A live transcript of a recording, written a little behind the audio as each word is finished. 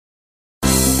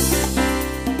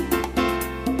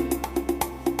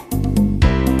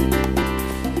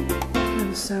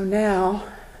now,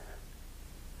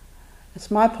 it's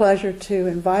my pleasure to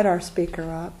invite our speaker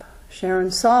up,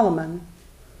 Sharon Solomon.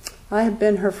 I have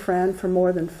been her friend for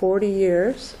more than 40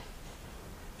 years.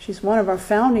 She's one of our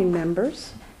founding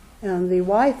members and the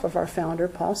wife of our founder,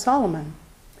 Paul Solomon.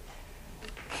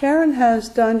 Sharon has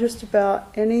done just about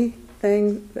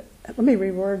anything, let me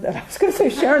reword that. I was going to say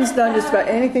Sharon's done just about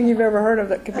anything you've ever heard of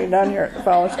that can be done here at the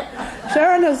fellowship.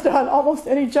 Sharon has done almost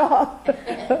any job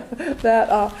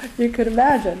that you could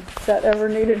imagine that ever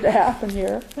needed to happen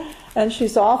here. And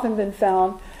she's often been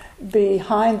found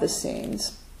behind the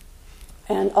scenes.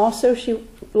 And also she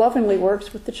lovingly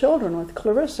works with the children, with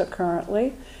Clarissa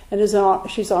currently, and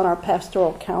she's on our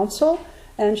pastoral council,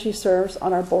 and she serves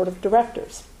on our board of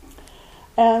directors.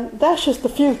 And that's just a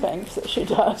few things that she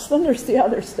does. Then there's the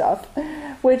other stuff,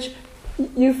 which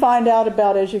you find out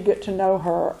about as you get to know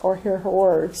her or hear her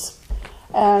words.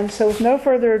 And so with no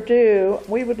further ado,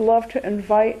 we would love to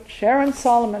invite Sharon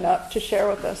Solomon up to share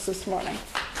with us this morning.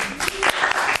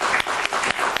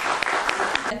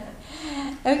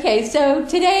 Okay, so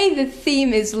today the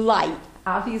theme is light,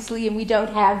 obviously, and we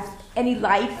don't have any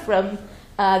light from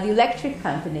the electric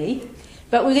company.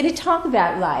 But we're going to talk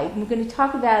about light. We're going to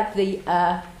talk about the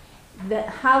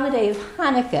holiday of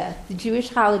Hanukkah, the Jewish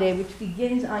holiday, which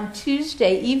begins on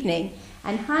Tuesday evening.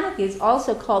 And Hanukkah is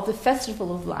also called the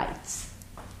Festival of Lights.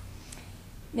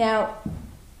 Now,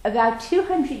 about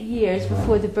 200 years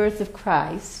before the birth of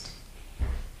Christ,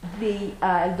 the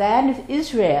land of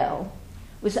Israel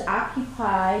was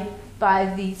occupied by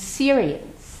the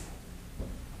Syrians.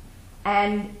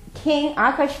 And King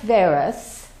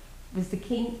Ahasuerus was the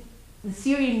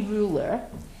Syrian ruler,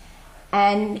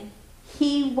 and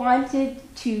he wanted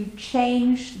to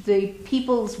change the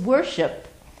people's worship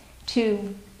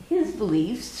to his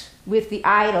beliefs with the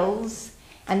idols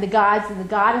and the gods and the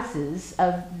goddesses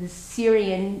of the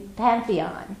Syrian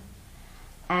pantheon.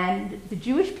 And the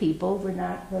Jewish people were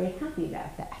not very happy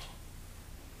about that.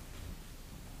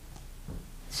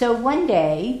 So one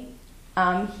day,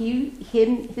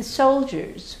 his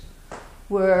soldiers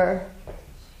were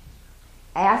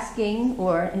asking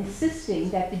or insisting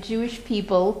that the Jewish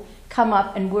people come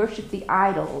up and worship the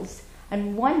idols.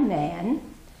 And one man,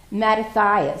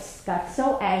 Mattathias, got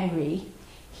so angry,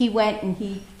 he went and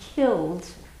he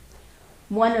killed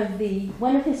one of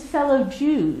his fellow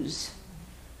Jews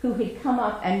who had come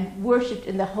up and worshipped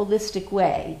in the holistic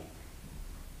way.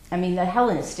 I mean, the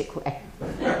Hellenistic way.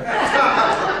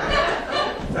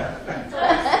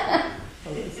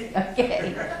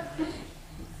 Okay.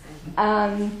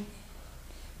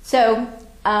 So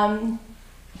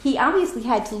he obviously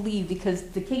had to leave because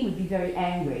the king would be very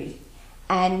angry.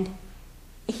 And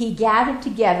he gathered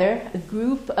together a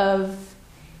group of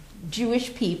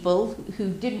Jewish people who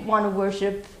didn't want to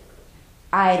worship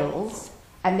idols,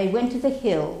 and they went to the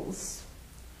hills,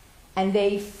 and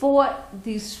they fought,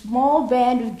 this small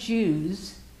band of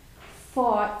Jews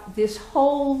fought this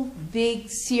whole big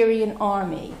Syrian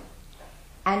army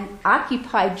and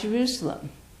occupied Jerusalem.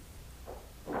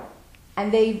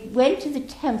 And they went to the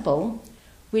temple,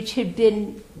 which had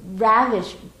been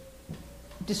ravished,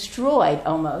 destroyed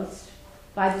almost,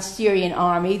 by the Syrian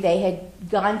army. They had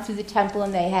gone through the temple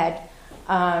and they had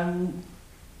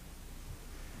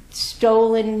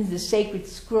stolen the sacred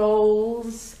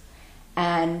scrolls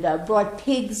and brought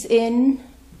pigs in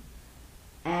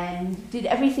and did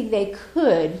everything they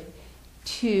could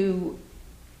to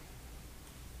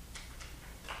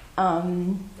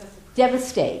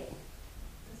devastate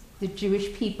the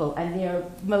Jewish people and their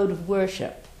mode of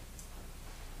worship.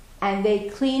 And they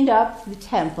cleaned up the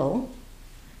temple.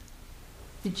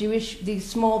 The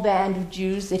small band of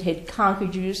Jews that had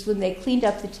conquered Jerusalem, they cleaned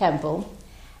up the temple.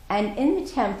 And in the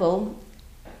temple,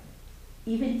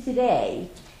 even today,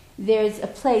 there's a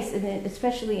place,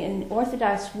 especially in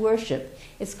Orthodox worship,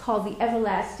 it's called the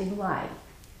everlasting light.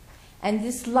 And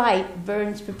this light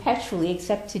burns perpetually,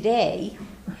 except today,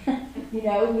 we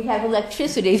have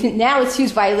electricity. Now it's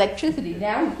used by electricity.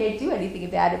 Now we can't do anything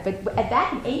about it. But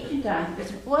back in ancient times, it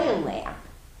was an oil lamp.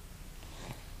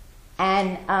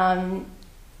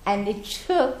 And it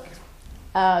took,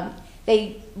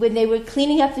 when they were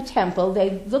cleaning up the temple,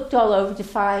 they looked all over to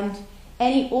find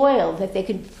any oil that they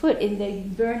could burn in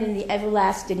the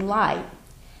everlasting light.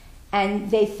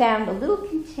 And they found a little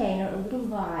container, a little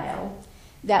vial,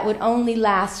 that would only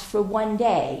last for one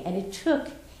day. And it took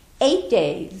 8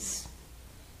 days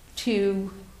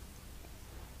to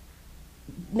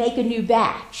make a new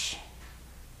batch.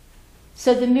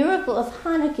 So the miracle of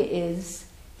Hanukkah is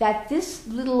that this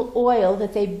little oil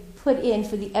that they put in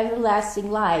for the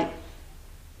everlasting light,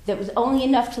 that was only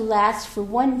enough to last for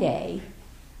one day,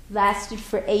 lasted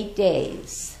for 8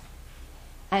 days.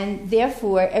 And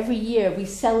therefore, every year we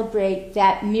celebrate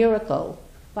that miracle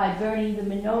by burning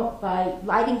by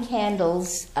lighting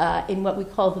candles in what we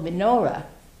call the menorah.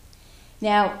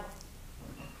 Now,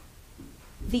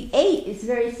 the 8 is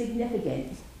very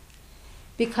significant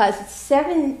because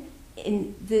 7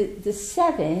 in the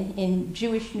 7 in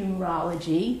Jewish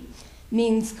numerology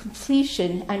means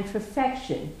completion and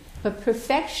perfection, but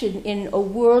perfection in a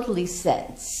worldly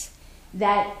sense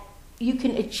that you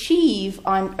can achieve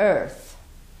on earth.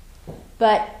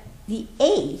 But the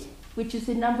 8, which is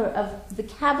the number of the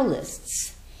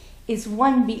Kabbalists, is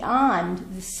one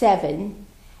beyond the 7,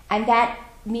 and that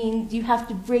means you have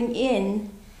to bring in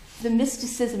the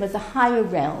mysticism of the higher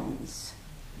realms,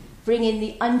 bring in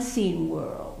the unseen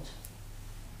world.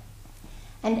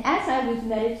 And as I was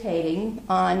meditating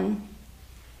on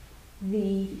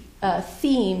the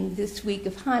theme this week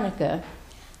of Hanukkah,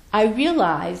 I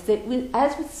realized that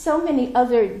as with so many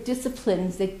other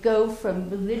disciplines that go from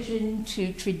religion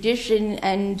to tradition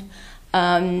and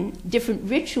different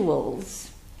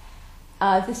rituals,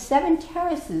 the Seven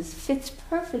Terraces fits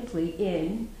perfectly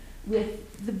in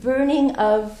with the burning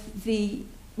of the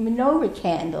menorah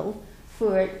candle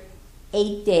for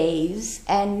 8 days,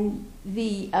 and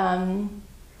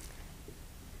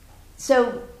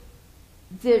so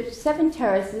the Seven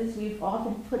Terraces, we've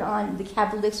often put on the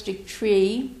Kabbalistic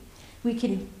tree. We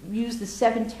can use the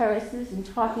Seven Terraces in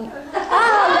talking.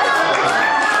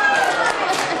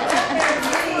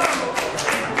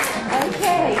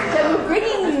 Okay, so we're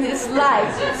bringing this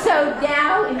light. So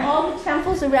now in all the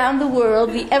temples around the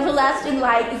world, the everlasting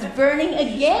light is burning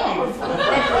again.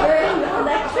 That's burning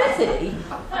electricity.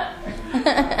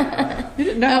 You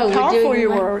didn't know how powerful you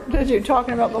were, did you?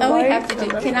 Talking about the light. We have to do.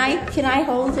 Can I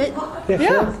hold it?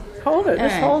 Yeah, hold it.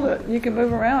 Just hold it. You can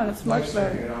move around. It's much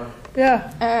better.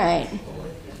 Yeah. All right.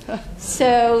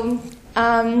 So,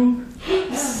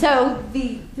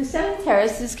 the Seven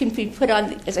Terraces can be put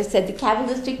on, as I said, the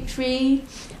Kabbalistic tree,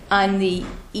 on the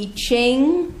I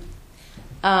Ching.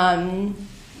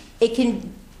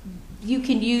 You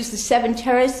can use the Seven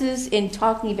Terraces in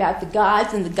talking about the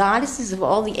gods and the goddesses of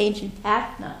all the ancient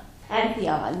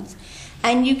pantheons.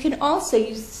 And you can also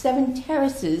use the Seven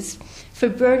Terraces for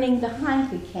burning the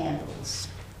Hanukkah candles.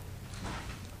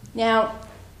 Now,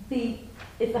 the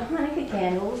Hanukkah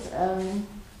candles,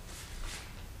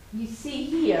 you see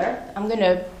here, I'm going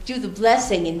to do the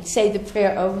blessing and say the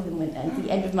prayer over them at the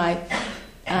end of my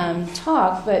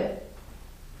talk, but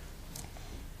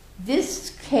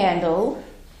this candle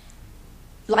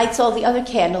lights all the other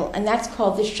candle, and that's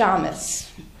called the shamus.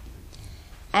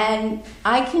 And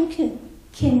I can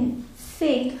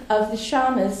think of the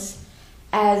shamus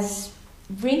as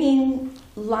bringing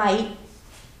light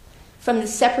from the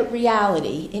separate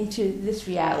reality into this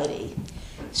reality.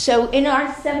 So in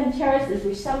our Seven Terraces,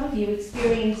 which some of you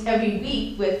experience every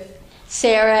week with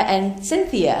Sarah and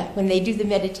Cynthia when they do the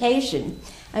meditation,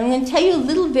 I'm going to tell you a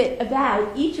little bit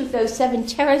about each of those Seven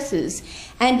Terraces.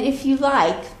 And if you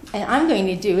like, and I'm going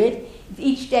to do it,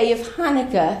 each day of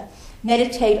Hanukkah,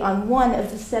 meditate on one of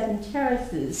the Seven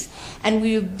Terraces. And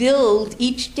we build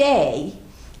each day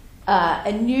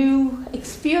a new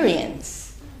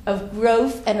experience of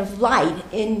growth and of light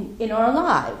in our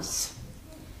lives.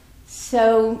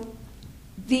 So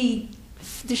the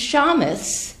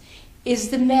shamus is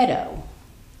the meadow.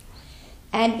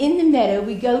 And in the meadow,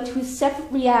 we go to a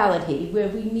separate reality where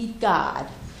we meet God.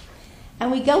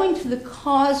 And we go into the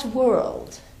cause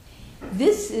world.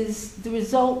 This is the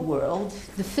result world.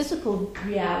 The physical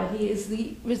reality is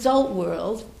the result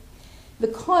world. The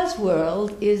cause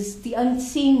world is the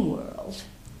unseen world.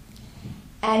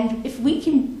 And if we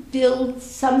can build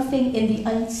something in the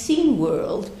unseen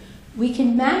world, we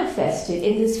can manifest it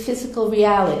in this physical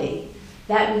reality.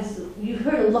 You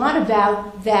heard a lot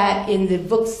about that in the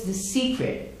books The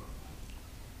Secret.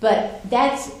 But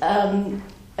that's a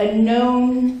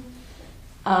known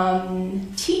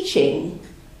teaching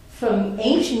from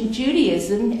ancient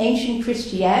Judaism, ancient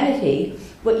Christianity.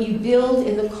 What you build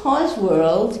in the cause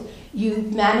world, you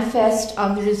manifest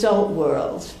on the result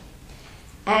world.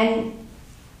 And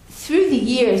through the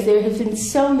years, there have been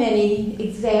so many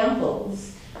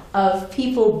examples of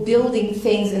people building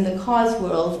things in the cause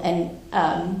world and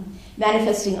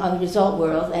manifesting on the result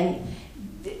world. And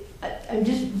I'm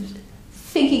just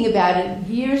thinking about it.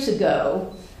 Years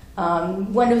ago,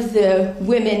 one of the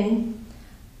women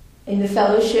in the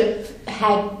fellowship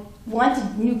had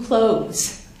wanted new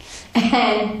clothes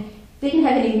and didn't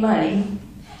have any money.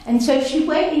 And so she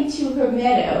went into her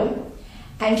meadow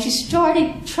and she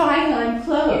started trying on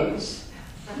clothes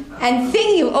and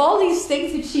thinking of all these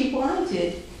things that she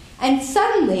wanted. And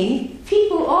suddenly,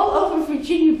 people all over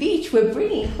Virginia Beach were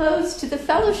bringing clothes to the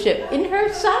fellowship in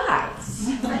her size.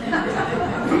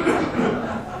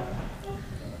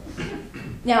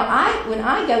 Now, when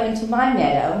I go into my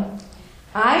meadow,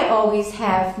 I always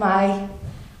have I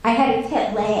had a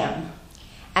pet lamb.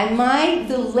 And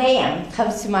the lamb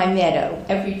comes to my meadow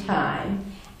every time.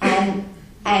 And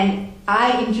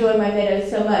I enjoy my meadow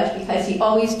so much because he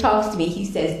always talks to me. He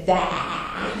says, bah.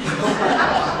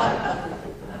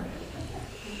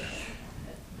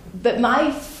 But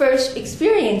my first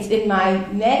experience in my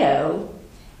meadow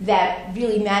that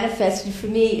really manifested for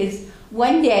me is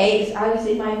one day, as I was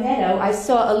in my meadow, I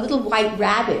saw a little white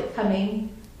rabbit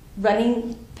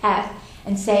running past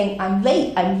and saying, I'm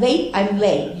late, I'm late, I'm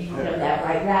late. You know that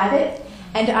white rabbit?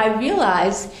 And I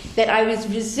realized that I was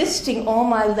resisting all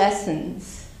my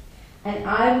lessons, and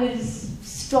I was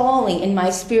stalling in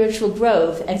my spiritual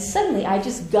growth, and suddenly I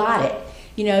just got it.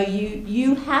 You know,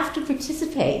 you have to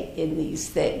participate in these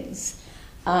things.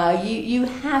 You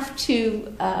have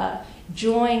to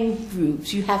join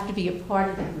groups. You have to be a part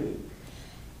of the group.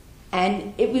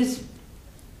 And it was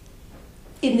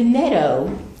in the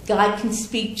meadow, God can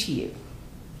speak to you,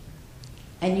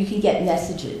 and you can get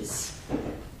messages.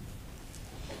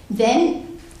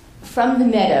 Then, from the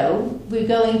meadow, we're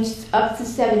going up to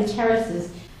Seven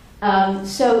Terraces.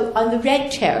 So on the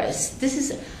red terrace,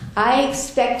 I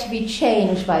expect to be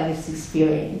changed by this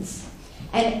experience.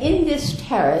 And in this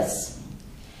terrace,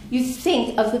 you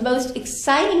think of the most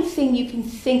exciting thing you can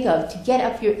think of to get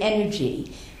up your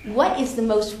energy. What is the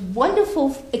most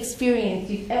wonderful experience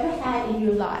you've ever had in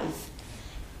your life?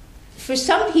 For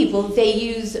some people, they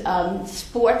use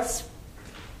sports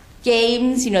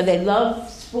games. You know, they love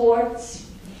sports.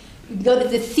 You can go to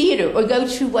the theater or go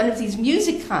to one of these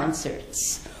music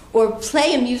concerts or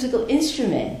play a musical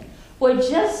instrument or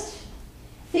just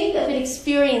think of an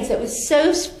experience that was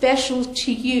so special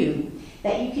to you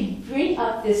that you could bring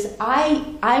up this,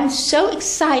 I'm so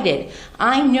excited.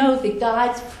 I know that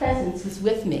God's presence is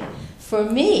with me. For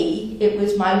me, it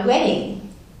was my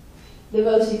wedding, the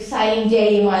most exciting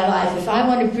day in my life. If I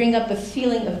want to bring up a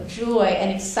feeling of joy and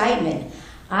excitement,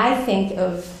 I think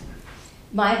of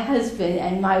my husband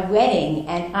and my wedding,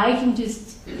 and I can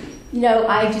just,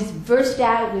 I just burst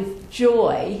out with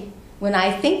joy when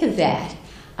I think of that.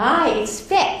 I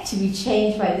expect to be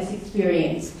changed by this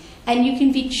experience. And you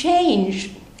can be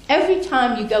changed every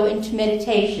time you go into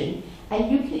meditation.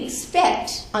 And you can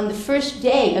expect on the first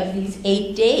day of these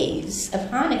 8 days of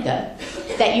Hanukkah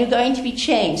that you're going to be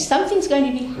changed. Something's going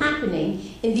to be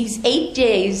happening in these 8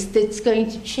 days that's going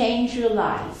to change your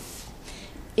life.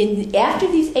 After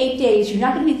these 8 days, you're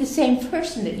not going to be the same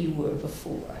person that you were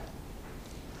before.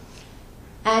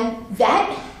 And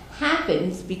that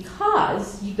happens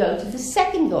because you go to the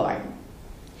second garden.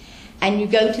 And you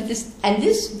go to this, and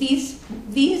these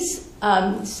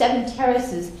 7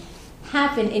 terraces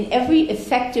happen in every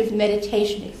effective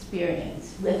meditation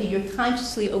experience, whether you're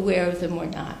consciously aware of them or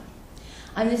not.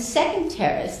 On the second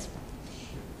terrace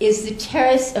is the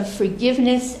terrace of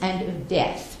forgiveness and of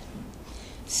death.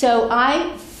 So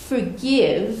I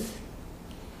forgive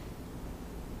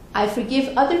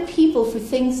other people for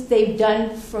things they've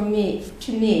done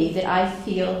to me that I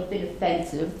feel have been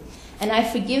offensive. And I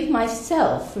forgive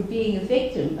myself for being a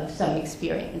victim of some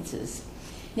experiences.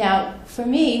 Now, for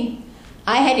me,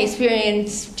 I had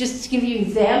experience, just to give you an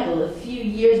example, a few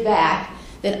years back,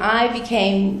 that I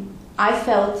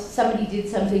felt somebody did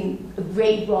something a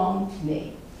great wrong to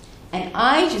me. And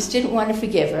I just didn't want to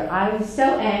forgive her. I was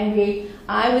so angry.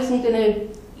 I wasn't going to,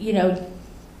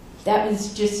 that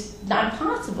was just not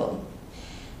possible.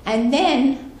 And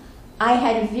then I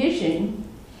had a vision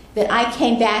that I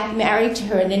came back married to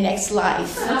her in the next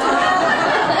life.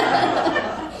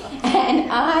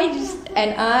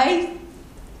 And I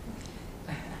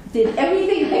did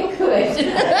everything I could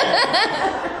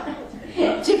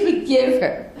to forgive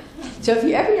her. So if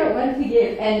you ever don't want to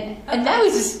forgive, and that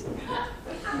was just,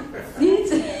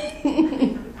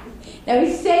 now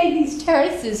we say these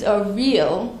terraces are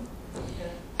real,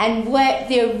 and what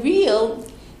they're real,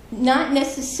 not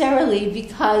necessarily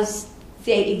because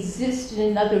they exist in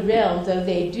another realm, though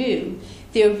they do.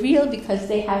 They're real because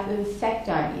they have an effect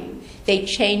on you. They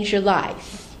change your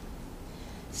life.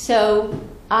 So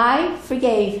I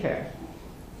forgave her.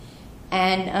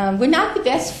 And we're not the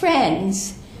best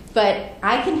friends, but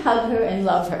I can hug her and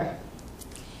love her.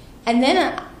 And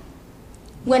then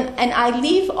I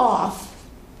leave off,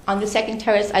 on the second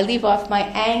terrace, I leave off my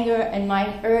anger and my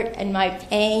hurt and my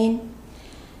pain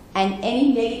and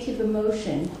any negative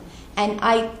emotion. And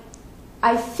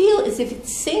I feel as if it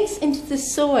sinks into the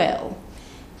soil.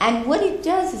 And what it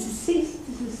does is it sinks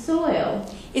into the soil,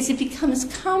 is it becomes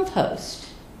compost.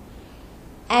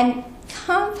 And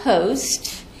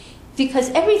compost, because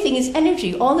everything is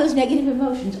energy, all those negative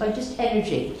emotions are just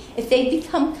energy. If they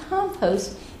become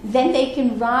compost, then they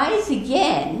can rise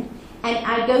again, and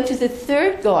I go to the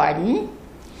third garden,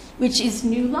 which is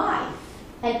new life.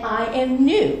 And I am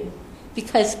new,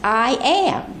 because I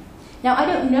am. Now, I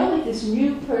don't know what this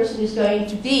new person is going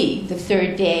to be the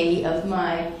third day of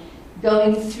my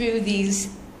going through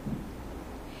these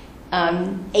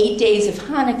 8 days of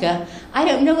Hanukkah. I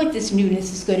don't know what this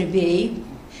newness is going to be,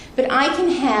 but I can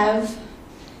have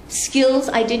skills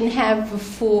I didn't have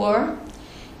before.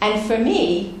 And for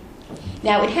me,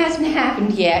 now it hasn't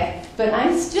happened yet, but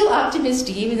I'm still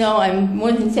optimistic, even though I'm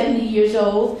more than 70 years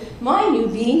old. My new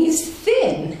being is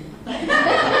thin.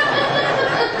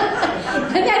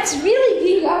 And that's really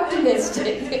being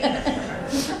optimistic.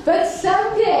 But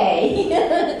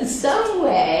someday, some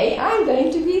way, I'm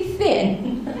going to be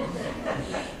thin.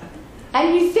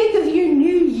 And you think of your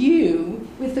new you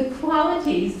with the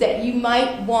qualities that you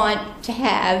might want to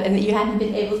have and that you haven't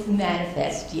been able to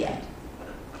manifest yet.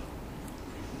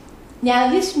 Now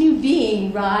this new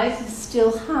being rises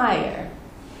still higher.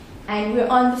 And we're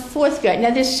on the fourth garden.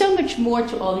 Now there's so much more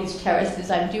to all these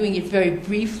terraces. I'm doing it very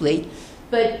briefly.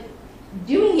 But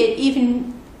doing it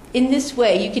even in this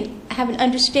way, you can have an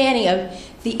understanding of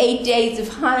the 8 days of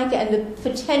Hanukkah and the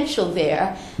potential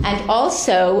there, and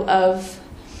also of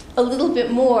a little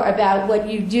bit more about what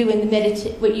you do in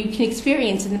the what you can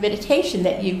experience in the meditation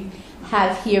that you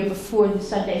have here before the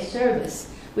Sunday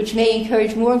service, which may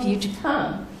encourage more of you to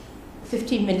come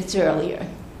 15 minutes earlier.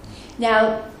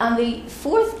 Now, on the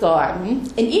fourth garden,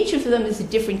 and each of them is a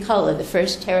different color. The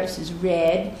first terrace is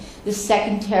red, the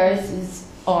second terrace is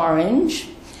orange,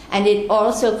 and it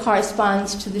also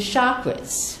corresponds to the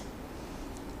chakras.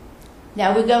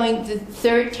 Now the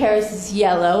third terrace is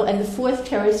yellow, and the fourth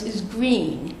terrace is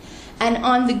green. And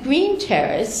on the green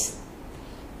terrace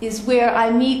is where I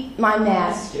meet my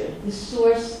master, the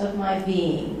source of my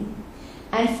being.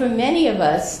 And for many of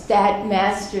us, that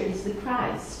master is the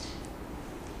Christ.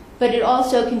 But it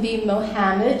also can be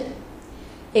Mohammed,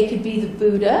 it could be the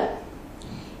Buddha,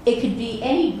 it could be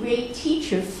any great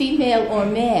teacher, female or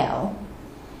male.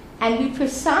 And we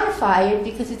personify it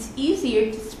because it's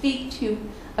easier to speak to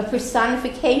a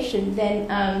personification than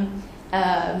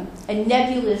a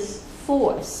nebulous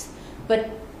force. But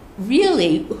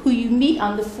really, who you meet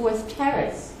on the fourth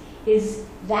terrace is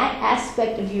that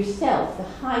aspect of yourself, the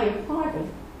higher part of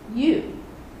you.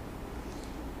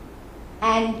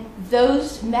 And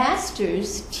those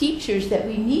masters, teachers that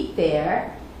we meet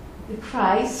there, the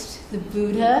Christ, the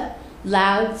Buddha,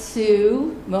 Lao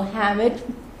Tzu, Mohammed,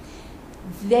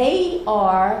 they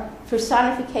are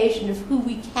personification of who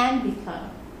we can become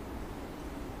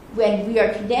when we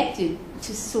are connected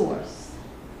to Source.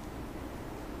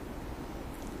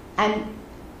 And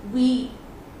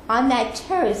on that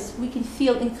terrace, we can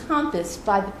feel encompassed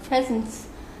by the presence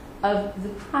of the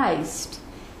Christ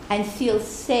and feel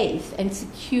safe and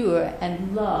secure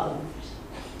and loved.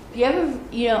 You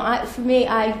ever, for me,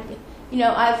 I've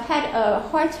had a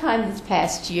hard time this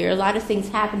past year. A lot of things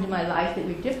happened in my life that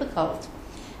were difficult.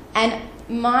 And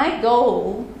my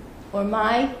goal, or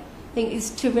my thing,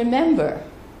 is to remember.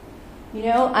 You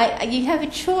have a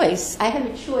choice. I have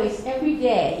a choice every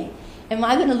day. Am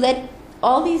I going to let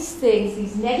all these things,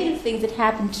 these negative things that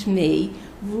happen to me,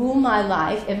 rule my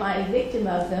life? Am I a victim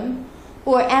of them?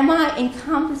 Or am I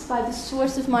encompassed by the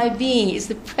source of my being? Is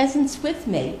the presence with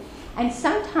me? And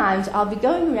sometimes I'll be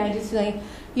going around just feeling,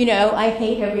 I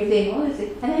hate everything, all this,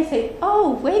 and I say,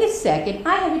 oh, wait a second,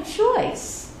 I have a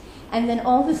choice. And then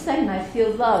all of a sudden I feel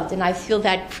loved, and I feel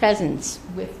that presence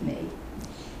with me.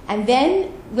 And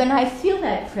then when I feel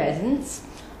that presence,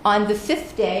 on the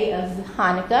 5th day of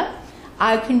Hanukkah,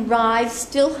 I can rise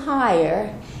still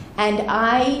higher, and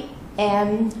I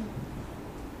am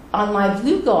on my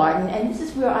blue garden, and this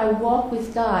is where I walk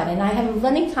with God, and I have a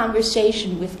running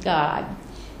conversation with God.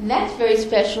 And that's very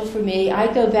special for me.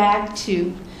 I go back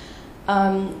to,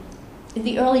 in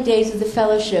the early days of the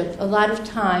fellowship, a lot of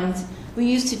times we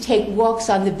used to take walks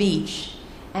on the beach,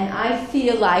 and I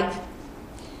feel like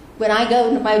when I go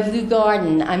into my blue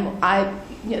garden, I'm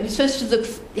supposed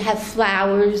to have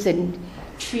flowers and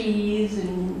trees,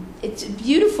 and it's a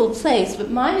beautiful place, but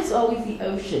mine is always the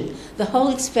ocean, the whole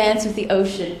expanse of the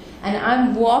ocean, and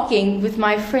I'm walking with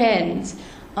my friends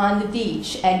on the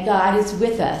beach, and God is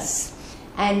with us.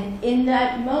 And in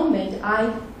that moment,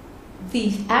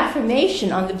 the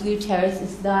affirmation on the blue terrace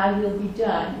is, "Thy will be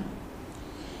done."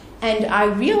 And I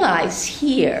realize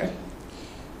here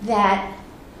that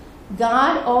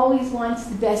God always wants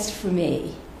the best for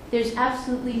me. There's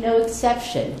absolutely no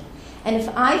exception. And if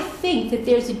I think that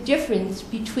there's a difference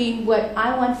between what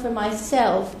I want for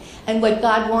myself and what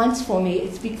God wants for me,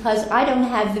 it's because I don't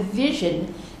have the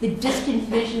vision, the distant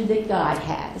vision that God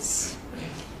has.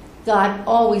 God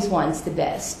always wants the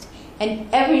best. And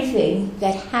everything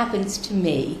that happens to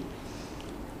me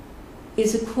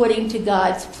is according to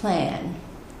God's plan.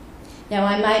 Now,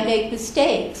 I might make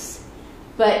mistakes,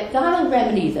 but God will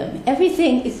remedy them.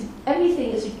 Everything is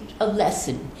a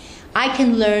lesson. I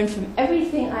can learn from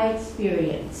everything I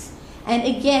experience. And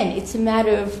again, it's a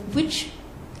matter of which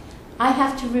I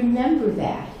have to remember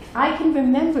that. I can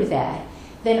remember that.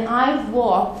 Then I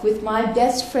walk with my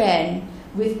best friend,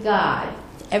 with God,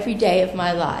 every day of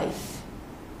my life.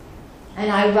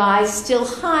 And I rise still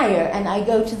higher, and I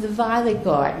go to the violet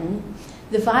garden.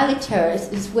 The violet terrace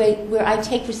is where I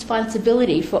take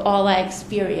responsibility for all I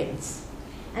experience.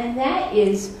 And that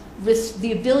is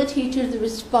the ability to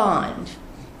respond.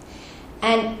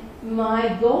 And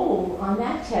my goal on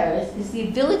that terrace is the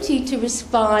ability to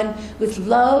respond with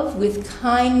love, with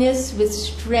kindness, with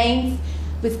strength,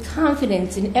 with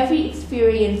confidence in every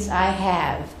experience I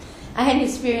have. I had an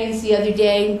experience the other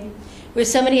day where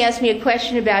somebody asked me a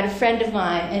question about a friend of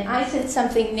mine, and I said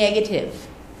something negative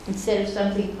instead of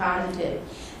something positive.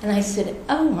 And I said,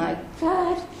 oh my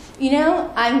God, you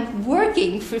know, I'm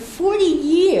working for 40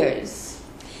 years,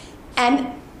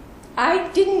 and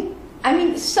suddenly I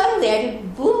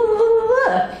did blah, blah, blah,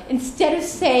 blah, instead of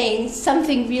saying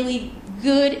something really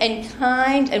good and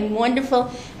kind and wonderful.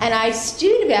 And I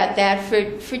stewed about that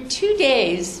for 2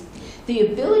 days. The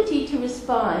ability to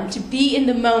respond, to be in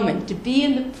the moment, to be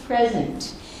in the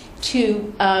present,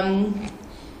 to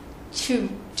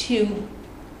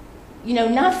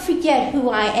not forget who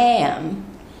I am,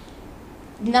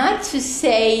 not to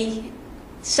say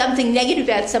something negative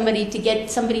about somebody to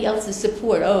get somebody else's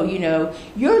support. Oh, you know,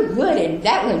 you're good and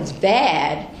that one's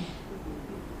bad.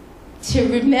 To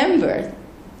remember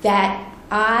that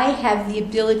I have the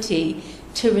ability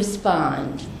to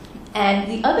respond. And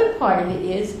the other part of it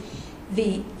is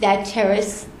that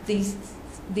terrace,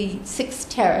 the sixth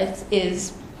terrace,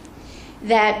 is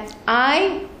that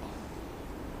I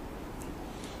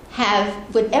have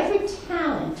whatever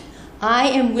talent I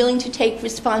am willing to take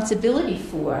responsibility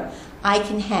for, I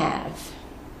can have.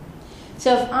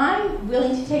 So if I'm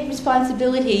willing to take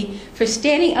responsibility for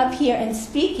standing up here and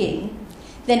speaking,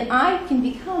 then I can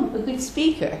become a good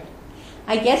speaker.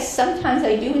 I guess sometimes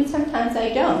I do and sometimes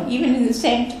I don't, even in the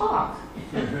same talk.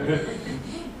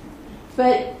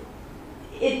 But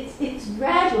it's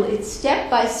gradual, it's step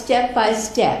by step by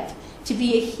step to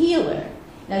be a healer.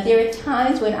 Now, there are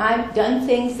times when I've done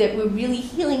things that were really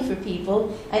healing for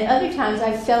people, and other times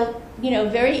I felt,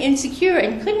 very insecure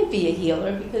and couldn't be a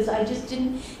healer because I just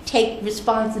didn't take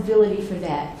responsibility for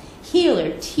that.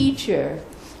 Healer, teacher,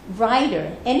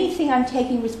 writer, anything I'm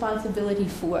taking responsibility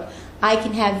for, I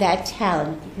can have that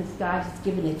talent because God has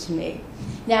given it to me.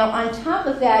 Now, on top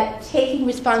of that, taking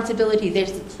responsibility,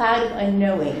 there's the cloud of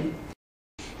unknowing.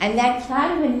 And that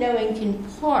cloud of unknowing can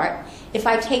part if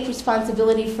I take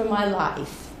responsibility for my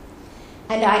life.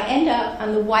 And I end up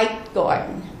on the white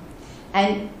garden.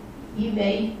 And you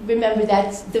may remember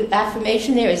that the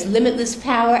affirmation there is limitless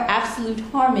power, absolute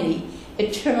harmony,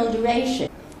 eternal duration.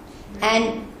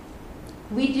 And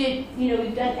we did,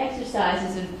 we've done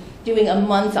exercises of doing a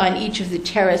month on each of the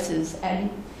terraces. And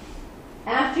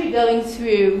after going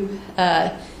through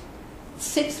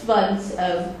 6 months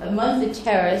of a month at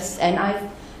terrace,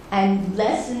 and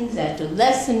lessons after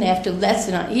lesson after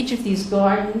lesson on each of these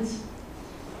gardens,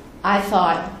 I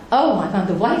thought, oh, I'm on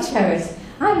the white terrace.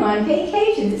 I'm on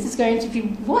vacation. This is going to be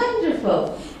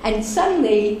wonderful. And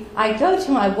suddenly, I go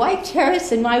to my white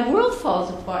terrace and my world falls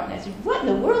apart. And I said, what in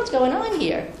the world's going on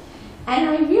here? And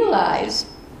I realized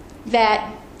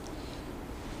that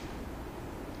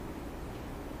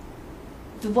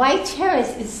the white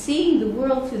terrace is seeing the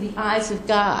world through the eyes of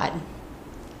God.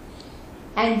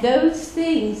 And those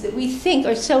things that we think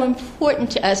are so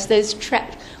important to us, those,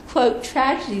 quote,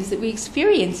 tragedies that we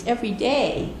experience every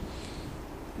day,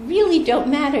 really don't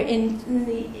matter in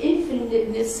the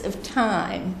infiniteness of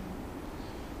time.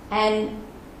 And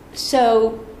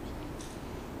so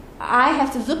I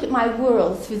have to look at my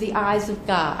world through the eyes of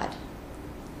God.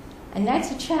 And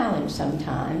that's a challenge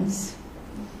sometimes.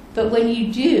 But when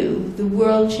you do, the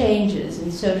world changes,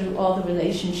 and so do all the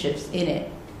relationships in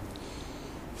it.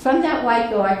 From that white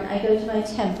garden, I go to my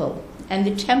temple, and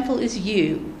the temple is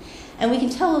you. And we can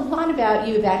tell a lot about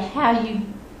you, about how you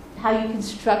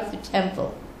construct the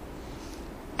temple.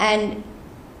 And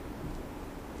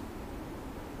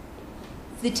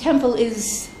the temple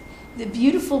is the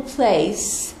beautiful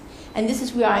place and this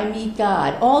is where I meet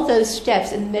God. All those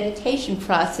steps in the meditation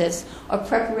process are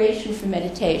preparation for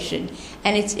meditation,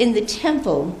 and it's in the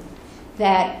temple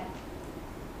that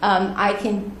I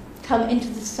can come into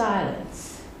the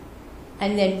silence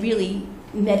and then really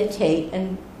meditate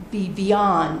and be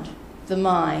beyond the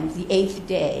mind, the 8th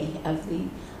day of the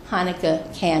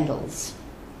Hanukkah candles.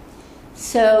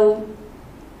 So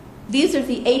these are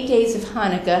the 8 days of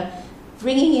Hanukkah,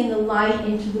 bringing in the light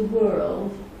into the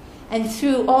world. And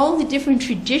through all the different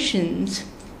traditions,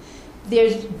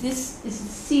 this is a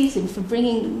season for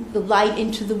bringing the light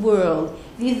into the world.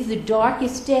 These are the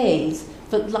darkest days,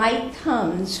 but light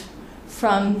comes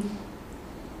from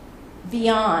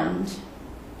beyond.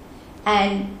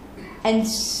 And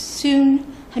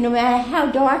soon, no matter how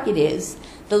dark it is,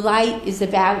 the light is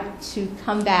about to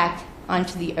come back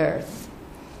onto the earth.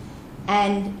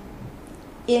 And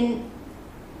in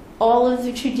all of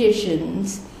the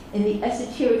traditions, in the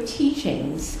esoteric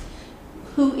teachings,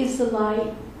 who is the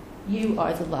light? You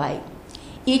are the light.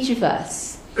 Each of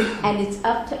us. And it's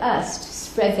up to us to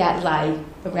spread that light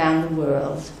around the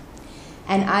world.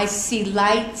 And I see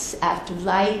lights after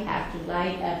light after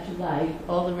light after light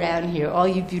all around here, all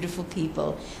you beautiful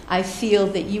people. I feel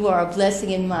that you are a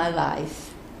blessing in my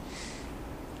life.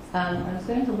 I was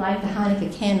going to light the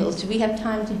Hanukkah candles. Do we have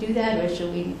time to do that, or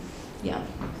shall we? Yeah.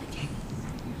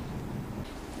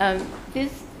 Okay.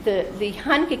 The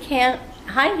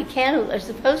Hanukkah candles are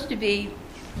supposed to be,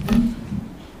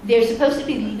 they're supposed to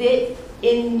be lit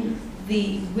in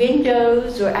the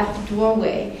windows or at the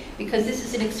doorway, because this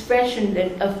is an expression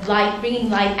of light, bringing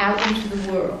light out into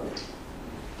the world.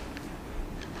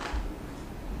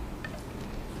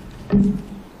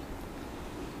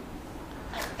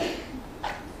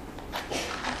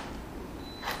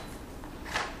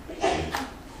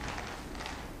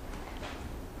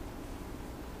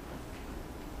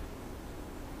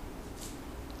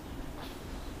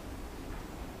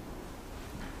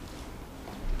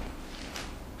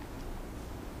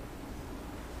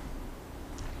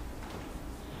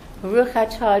 Baruch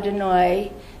atah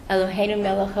Adonai Eloheinu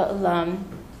melech haolam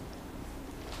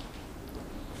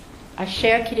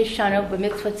asher kiddushanu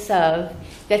b'mitzvotzav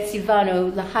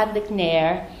v'tzivanu lahadlik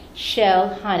ner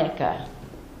shel Hanukkah.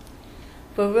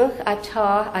 Baruch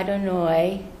atah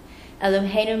Adonai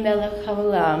Eloheinu melech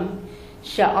haolam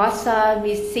she'asa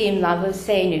misim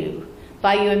lavosenu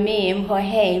b'yomim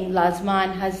hohem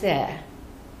lazman hazeh.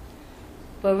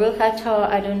 Baruch atah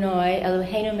Adonai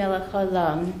Eloheinu melech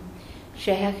haolam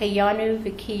Shehechayanu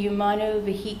v'kiyumanu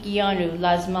v'hikiyanu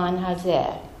lazman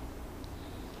hazeh.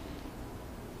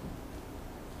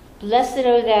 Blessed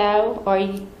O thou,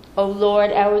 O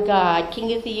Lord our God,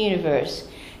 King of the universe,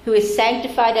 who has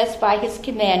sanctified us by his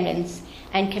commandments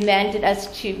and commanded us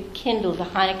to kindle the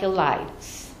Hanukkah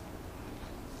lights.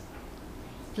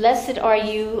 Blessed are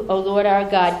you, O Lord our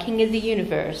God, King of the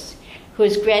universe, who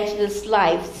has granted us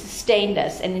life, sustained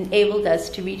us, and enabled us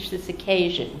to reach this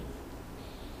occasion.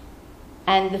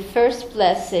 And the first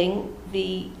blessing,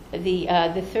 the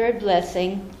third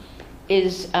blessing,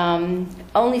 is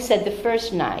only said the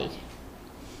first night.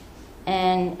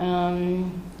 And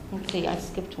let's see, I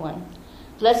skipped one.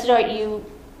 Blessed are you,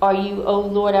 O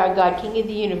Lord our God, King of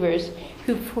the universe,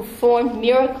 who performed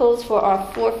miracles for our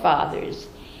forefathers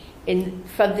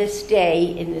from this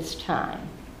day in this time.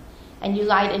 And you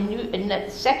light a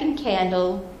second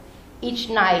candle each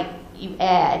night. You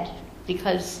add,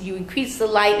 because you increase the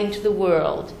light into the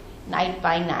world, night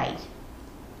by night.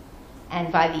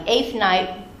 And by the 8th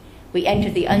night, we enter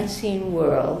the unseen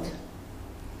world.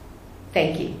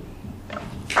 Thank you.